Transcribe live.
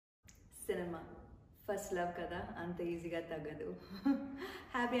Cinema. First love kada, anta easyga tagadu.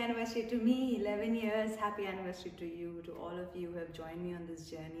 Happy anniversary to me, 11 years. Happy anniversary to you, to all of you who have joined me on this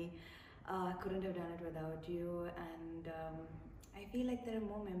journey. I couldn't have done it without you, and I feel like there are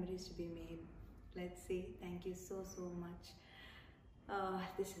more memories to be made. Let's see. Thank you so much.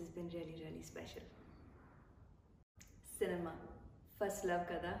 This has been really special. Cinema. First love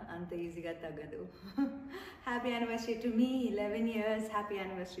kada, anta easyga tagadu. Happy anniversary to me, 11 years. Happy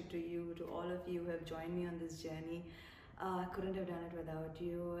anniversary to you, to all of you who have joined me on this journey. I couldn't have done it without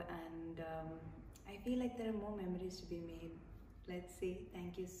you, and I feel like there are more memories to be made. Let's see.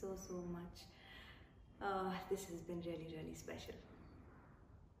 Thank you so much. This has been really special.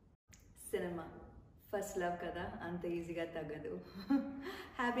 Cinema. First love kada, anta easyga tagadu.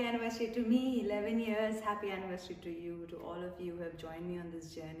 Happy anniversary to me, 11 years. Happy anniversary to you, to all of you who have joined me on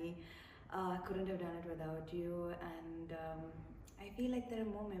this journey. I couldn't have done it without you, and I feel like there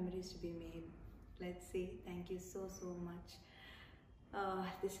are more memories to be made. Let's see. Thank you so much.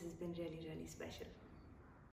 This has been really special.